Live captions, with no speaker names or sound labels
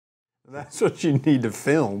That's what you need to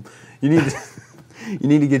film. You need to, you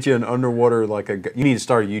need to get you an underwater, you need to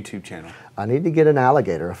start a YouTube channel. I need to get an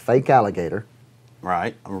alligator, a fake alligator.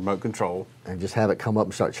 Right, a remote control. And just have it come up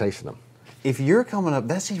and start chasing them. If you're coming up,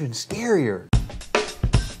 that's even scarier.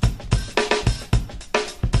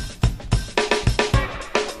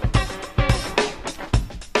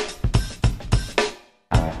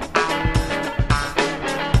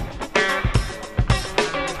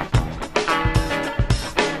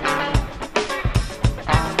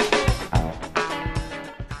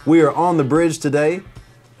 We are on the bridge today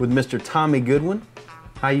with Mr. Tommy Goodwin.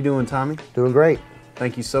 How you doing, Tommy? Doing great.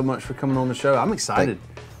 Thank you so much for coming on the show. I'm excited.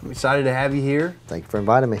 I'm excited to have you here. Thank you for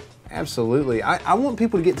inviting me. Absolutely. I want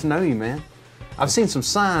people to get to know you, man. I've seen some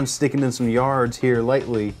signs sticking in some yards here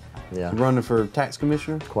lately. Yeah. Running for tax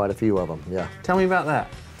commissioner. Quite a few of them, yeah. Tell me about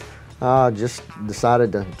that. Just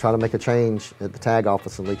decided to try to make a change at the tag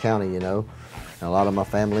office in Lee County, you know. And a lot of my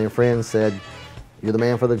family and friends said, you're the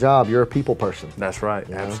man for the job. You're a people person. That's right.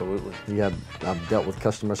 You know? Absolutely. I've dealt with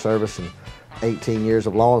customer service and 18 years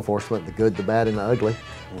of law enforcement, the good, the bad, and the ugly.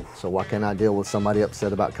 So why can't I deal with somebody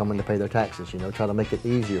upset about coming to pay their taxes, you know, try to make it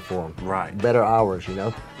easier for them. Right. Better hours, you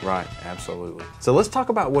know. Right, absolutely. So let's talk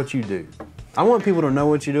about what you do. I want people to know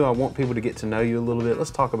what you do. I want people to get to know you a little bit.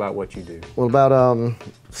 Let's talk about what you do. Well, about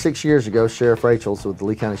 6 years ago, Sheriff Rachels with the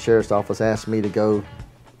Lee County Sheriff's Office asked me to go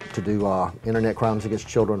to do internet crimes against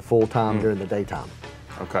children full-time during the daytime.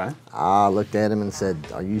 Okay. I looked at him and said,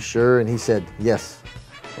 are you sure? And he said, yes.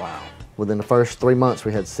 Wow. Within the first 3 months,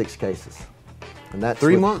 we had 6 cases. And that's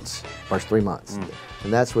 3 months? First 3 months.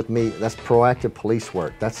 And that's with me, that's proactive police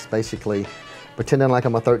work. That's basically pretending like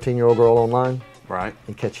I'm a 13-year-old girl online. Right.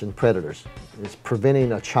 And catching predators. It's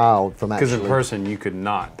preventing a child from actually... Because in person, you could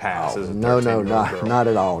not pass as a 13-year-old girl. Not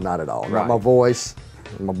at all, not at all. Right. Not my voice,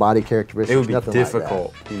 my body characteristics, it would be nothing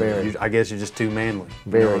difficult. Like that. Very. I guess you're just too manly.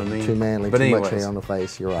 Very, you know what I mean? too manly, but too anyways. much hair on the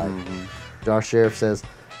face, you're right. Our sheriff says,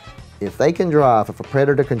 if they can drive, if a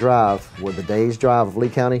predator can drive with the day's drive of Lee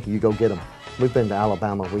County, you go get them. We've been to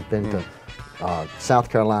Alabama, we've been to South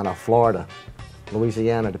Carolina, Florida,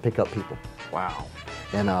 Louisiana to pick up people. Wow.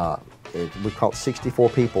 And we've caught 64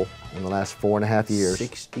 people in the last 4.5 years.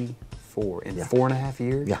 64 in 4.5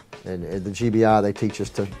 years? Yeah, and at the GBI, they teach us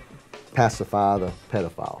to pacify the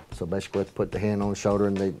pedophile. So basically, let's put the hand on the shoulder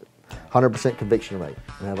and they 100% conviction rate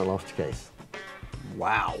and haven't lost a case.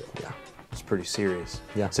 Wow. Yeah. It's pretty serious.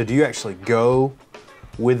 Yeah. So do you actually go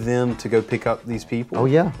with them to go pick up these people? Oh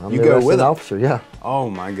yeah, I'm you the go arresting with them? officer, yeah. Oh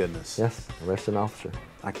my goodness. Yes, arresting officer.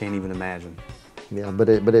 I can't even imagine. Yeah, but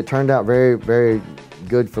it turned out very, very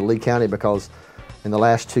good for Lee County because in the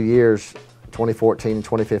last 2 years, 2014 and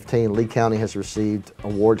 2015, Lee County has received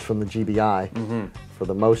awards from the GBI for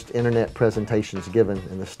the most internet presentations given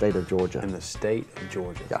in the state of Georgia. In the state of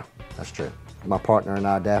Georgia. Yeah, that's true. My partner and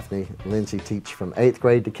I, Daphne Lindsay, teach from 8th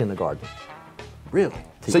grade to kindergarten. Really?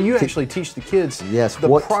 So you actually teach the kids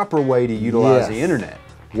the proper way to utilize the internet.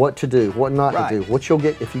 What to do, what not to do. What you'll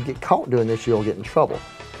get, if you get caught doing this, you'll get in trouble.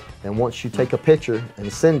 And once you take a picture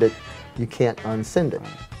and send it, you can't unsend it.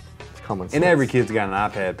 It's common sense. And every kid's got an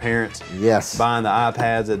iPad. Parents buying the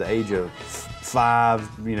iPads at the age of 5,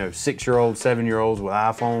 6-year-olds, 7-year-olds with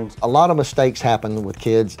iPhones. A lot of mistakes happen with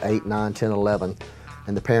kids 8, 9, 10, 11,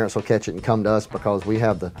 and the parents will catch it and come to us because we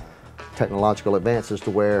have the technological advances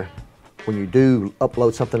to where when you do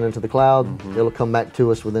upload something into the cloud, it'll come back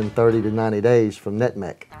to us within 30 to 90 days from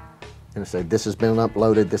NetMec. And say, this has been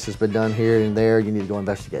uploaded, this has been done here and there, you need to go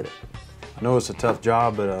investigate it. I know it's a tough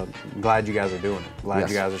job, but I'm glad you guys are doing it. Glad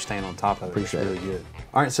you guys are staying on top of it. Appreciate it's really good.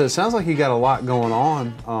 All right, so it sounds like you got a lot going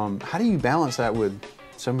on. How do you balance that with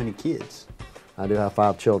so many kids? I do have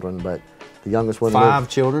 5 children, but the youngest one 5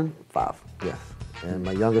 children? 5, yes. And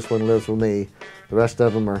my youngest one lives with me. The rest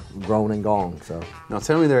of them are grown and gone, so. Now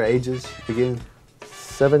tell me their ages again.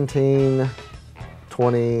 17,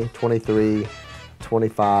 20, 23,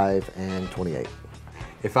 25, and 28.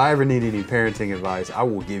 If I ever need any parenting advice, I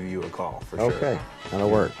will give you a call for sure. Okay,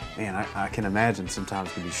 that'll work. Man, I can imagine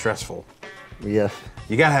sometimes it can be stressful. Yes.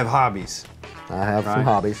 You gotta have hobbies. I have some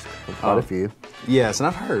hobbies, quite a few. Yes, and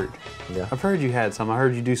I've heard. Yeah. I've heard you had some. I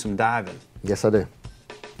heard you do some diving. Yes, I do.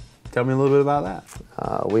 Tell me a little bit about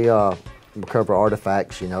that. We recover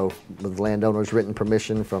artifacts, with landowners' written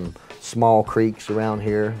permission from small creeks around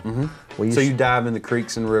here. So you dive in the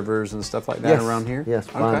creeks and rivers and stuff like that around here? Yes,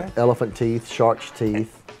 find elephant teeth, shark's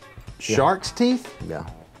teeth. Shark's teeth? Yeah.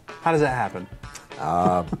 How does that happen?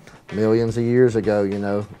 Millions of years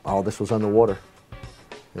ago, all this was underwater.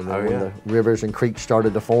 And then when the rivers and creeks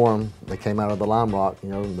started to form, they came out of the lime rock,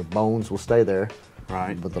 the bones will stay there.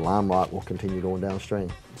 Right. But the lime rock will continue going downstream.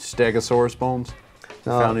 Stegosaurus bones?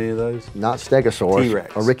 Found any of those? Not stegosaurus.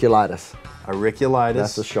 T-Rex. Auriculatus. Auriculatus?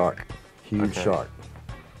 That's a shark. Huge shark.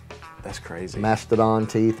 That's crazy. Mastodon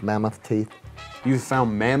teeth, mammoth teeth. You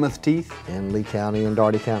found mammoth teeth? In Lee County and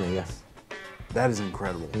Dougherty County, yes. That is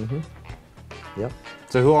incredible. Yep.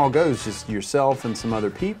 So who all goes? Just yourself and some other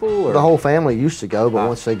people? Or? The whole family used to go, but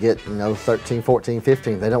once they get, 13, 14,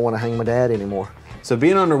 15, they don't want to hang my dad anymore. So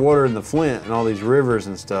being underwater in the Flint and all these rivers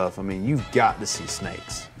and stuff, I mean, you've got to see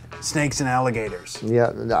snakes. Snakes and alligators.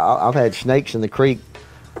 Yeah, I've had snakes in the creek.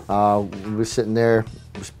 We were sitting there,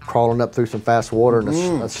 just crawling up through some fast water, and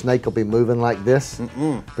a snake will be moving like this,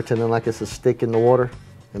 pretending like it's a stick in the water,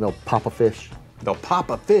 and they'll pop a fish. They'll pop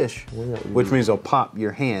a fish, which means they'll pop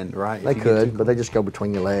your hand, right? They could, but they just go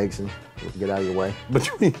between your legs and get out of your way.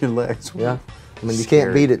 Between your legs? Yeah. I mean, you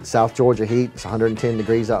can't beat it. South Georgia heat, it's 110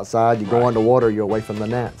 degrees outside. You go underwater, you're away from the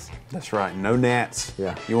gnats. That's right, no gnats.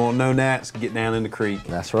 Yeah. You want no gnats, get down in the creek.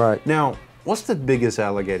 That's right. Now, what's the biggest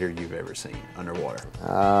alligator you've ever seen underwater?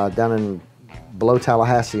 Down in below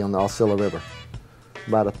Tallahassee on the Osceola River.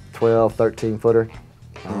 About a 12, 13 footer.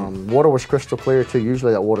 Water was crystal clear too.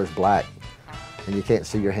 Usually that water's black and you can't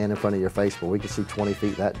see your hand in front of your face, but we could see 20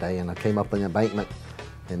 feet that day, and I came up on the embankment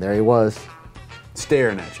and there he was.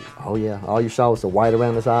 Staring at you. Oh yeah, all you saw was the white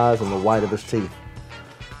around his eyes and the white of his teeth.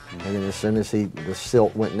 And then as soon as the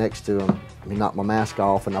silt went next to him, he knocked my mask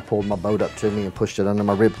off, and I pulled my boat up to me and pushed it under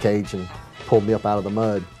my rib cage and pulled me up out of the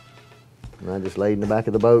mud. And I just laid in the back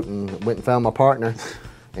of the boat and went and found my partner,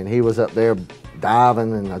 and he was up there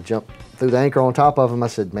diving, and I jumped through the anchor on top of him. I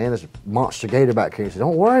said, man, there's a monster gator back here. He said,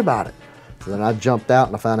 don't worry about it. So then I jumped out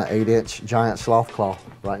and I found an 8-inch giant sloth claw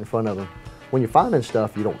right in front of him. When you're finding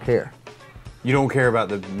stuff, you don't care. You don't care about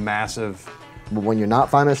the massive... But when you're not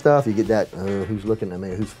finding stuff, you get that, who's looking at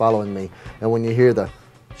me, who's following me? And when you hear the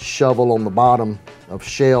shovel on the bottom of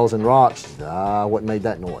shells and rocks, what made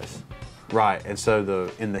that noise? Right, and so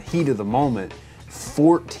in the heat of the moment,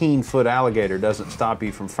 14-foot alligator doesn't stop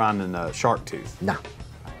you from finding a shark tooth. No,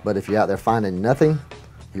 but if you're out there finding nothing,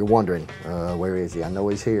 you're wondering, where is he? I know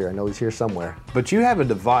he's here. I know he's here somewhere. But you have a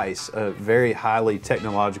device, a very highly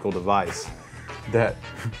technological device, that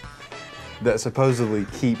supposedly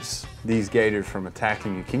keeps these gators from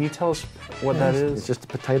attacking you. Can you tell us what that is? It's just a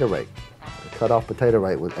potato rake, a cut off potato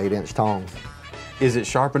rake with 8-inch tongs. Is it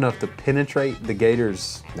sharp enough to penetrate the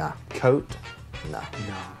gator's coat? No.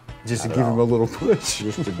 No. Just to give him a little push.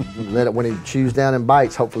 Just to let it, when he chews down and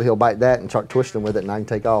bites, hopefully he'll bite that and start twisting with it and I can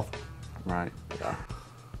take off. Right. Yeah.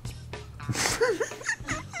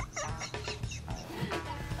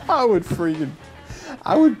 I would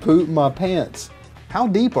poop my pants. How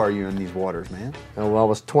deep are you in these waters, man? Well, I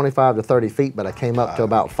was 25 to 30 feet, but I came up to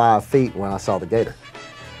about 5 feet when I saw the gator.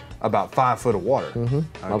 About 5 foot of water? Okay.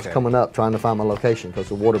 I was coming up trying to find my location because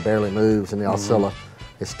the water barely moves in the Osceola.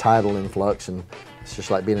 It's tidal influx, and it's just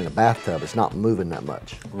like being in a bathtub. It's not moving that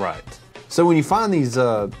much. Right. So when you find these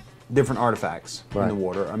different artifacts in the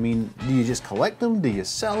water, I mean, do you just collect them? Do you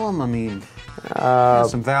sell them? I mean,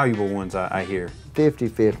 some valuable ones I hear.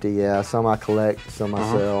 50-50, yeah. Some I collect, some I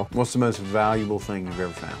sell. What's the most valuable thing you've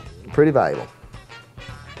ever found? Pretty valuable.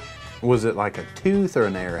 Was it like a tooth or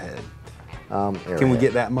an arrowhead? Arrowhead. Can we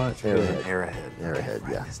get that much? Arrowhead. It was an arrowhead. Arrowhead,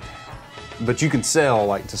 yeah. But you can sell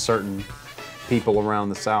like to certain people around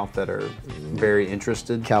the South that are very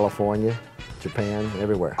interested? California, Japan,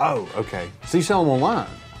 everywhere. Oh, okay. So you sell them online?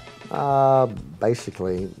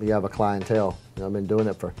 Basically, you have a clientele. I've been doing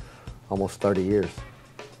it for almost 30 years.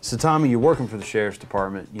 So Tommy, you're working for the Sheriff's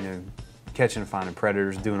Department, catching and finding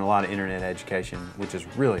predators, doing a lot of internet education, which is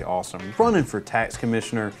really awesome. Running for tax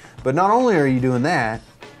commissioner, but not only are you doing that,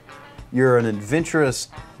 you're an adventurous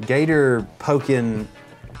gator poking,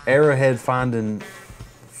 arrowhead finding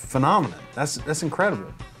phenomenon. That's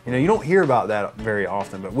incredible. You don't hear about that very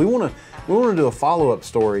often, but we want to do a follow-up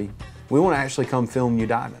story. We want to actually come film you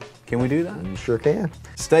diving. Can we do that? You sure can.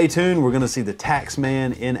 Stay tuned. We're going to see the tax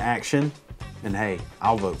man in action. And hey,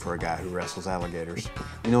 I'll vote for a guy who wrestles alligators.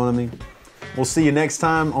 You know what I mean? We'll see you next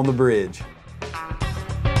time on The Bridge.